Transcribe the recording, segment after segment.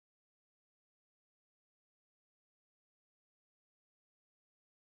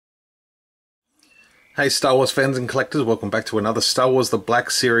Hey Star Wars fans and collectors, welcome back to another Star Wars The Black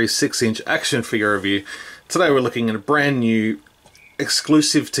Series 6-inch action figure review. Today we're looking at a brand new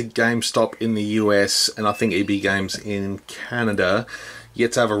exclusive to GameStop in the US and I think EB Games in Canada.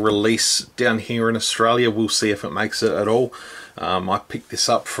 Yet to have a release down here in Australia. We'll see if it makes it at all. I picked this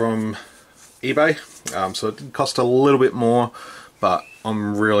up from eBay, so it did cost a little bit more, but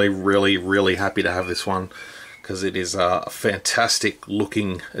I'm really happy to have this one, because it is a fantastic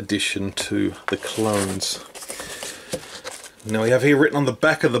looking addition to the clones. Now we have here written on the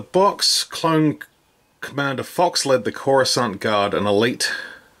back of the box, Clone Commander Fox led the Coruscant Guard, an elite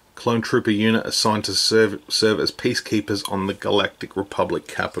clone trooper unit assigned to serve as peacekeepers on the Galactic Republic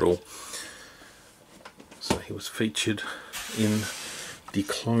capital. So he was featured in the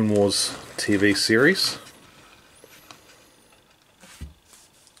Clone Wars TV series.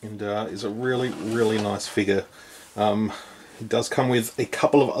 And is a really nice figure. It does come with a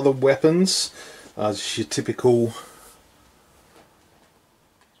couple of other weapons. Just your typical...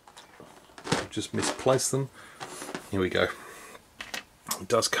 just misplaced them. Here we go. It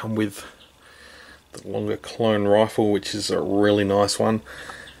does come with the longer clone rifle, which is a really nice one.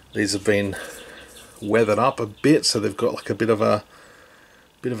 These have been weathered up a bit, so they've got like a bit of a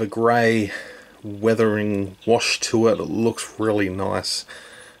grey weathering wash to it. It looks really nice.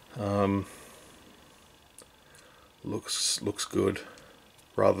 Looks good,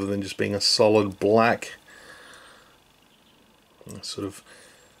 rather than just being a solid black, sort of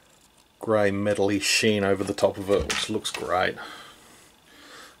grey metally sheen over the top of it, which looks great.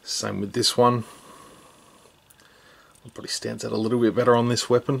 Same with this one. It probably stands out a little bit better on this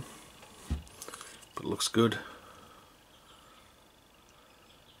weapon, but it looks good.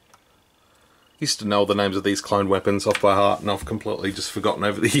 Used to know the names of these clone weapons off by heart, and I've completely just forgotten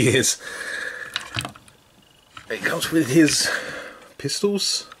over the years. It comes with his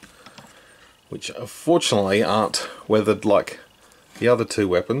pistols, which unfortunately aren't weathered like the other two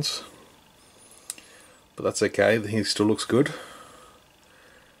weapons, but that's okay, he still looks good.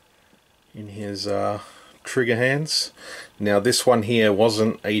 In his trigger hands. Now this one here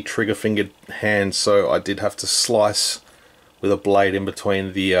wasn't a trigger fingered hand, so I did have to slice with a blade in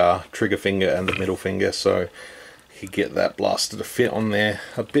between the trigger finger and the middle finger, so you could get that blaster to fit on there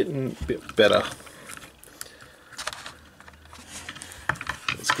a bit better.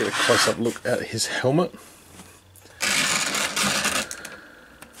 Let's get a close-up look at his helmet.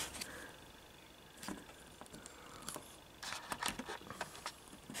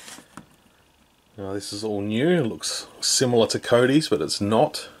 Now this is all new. It looks similar to Cody's, but it's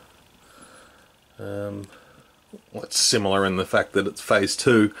not. Well, it's similar in the fact that it's phase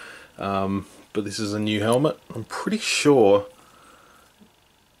 2, but this is a new helmet. I'm pretty sure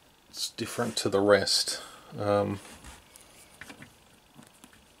it's different to the rest.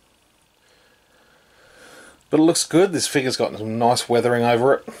 But it looks good. This figure's got some nice weathering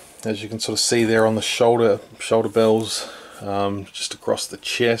over it, as you can sort of see there on the shoulder bells, just across the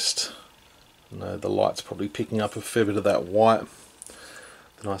chest. The light's probably picking up a fair bit of that white.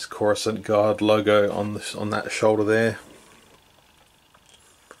 The nice Coruscant Guard logo on that shoulder there.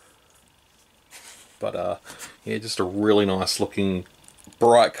 But yeah, just a really nice looking,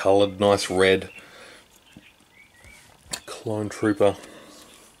 bright coloured, nice red clone trooper.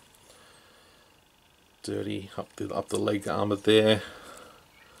 Dirty up the leg armour there.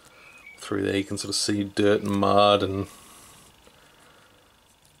 Through there you can sort of see dirt and mud and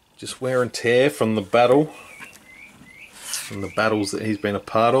just wear and tear from the battle, from the battles that he's been a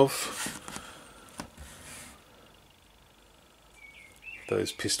part of.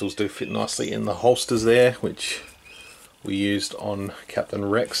 Those pistols do fit nicely in the holsters there, which we used on Captain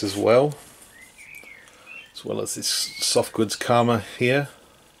Rex as well as this soft goods Karma here,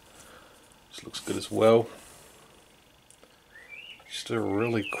 which looks good as well. Just a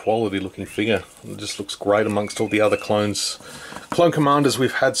really quality looking figure. It just looks great amongst all the other clone commanders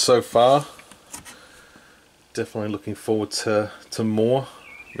we've had so far. Definitely looking forward to more.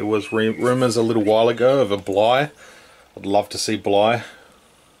 There was rumours a little while ago of a Bly. I'd love to see Bly.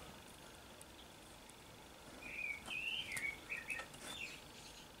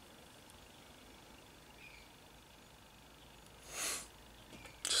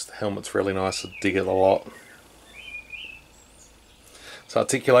 Just the helmet's really nice. I dig it a lot. So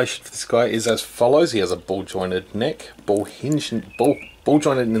articulation for this guy is as follows. He has a ball jointed neck, ball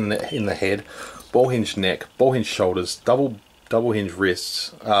jointed in the head, ball hinged neck, ball hinged shoulders, double hinged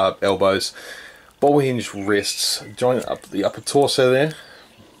wrists, elbows, ball hinged wrists, jointed up the upper torso there,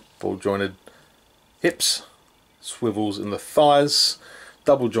 ball jointed hips, swivels in the thighs,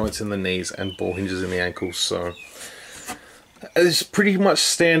 double joints in the knees, and ball hinges in the ankles. So It's pretty much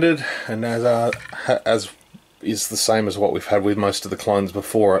standard, and as is the same as what we've had with most of the clones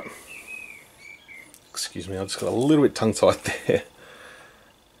before it. Excuse me, I just got a little bit tongue-tied there.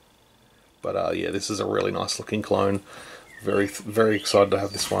 But yeah, this is a really nice looking clone. Very, very excited to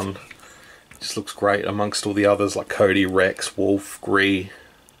have this one. Just looks great amongst all the others like Cody, Rex, Wolf, Gree.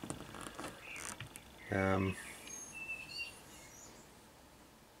 Feel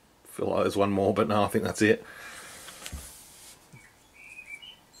like there's one more, but no, I think that's it.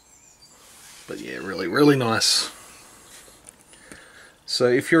 But yeah, really, really nice. So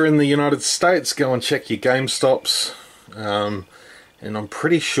if you're in the United States, go and check your GameStops. And I'm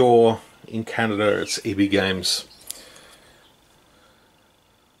pretty sure in Canada it's EB Games.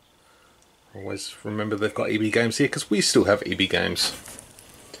 Always remember they've got EB Games here because we still have EB Games.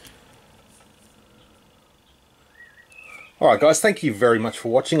 Alright guys, thank you very much for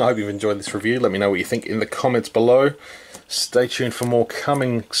watching. I hope you've enjoyed this review. Let me know what you think in the comments below. Stay tuned for more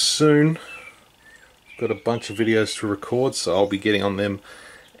coming soon. Got a bunch of videos to record, so I'll be getting on them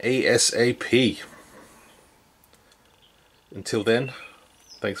ASAP. Until then,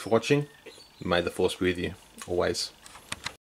 thanks for watching. May the Force be with you, always.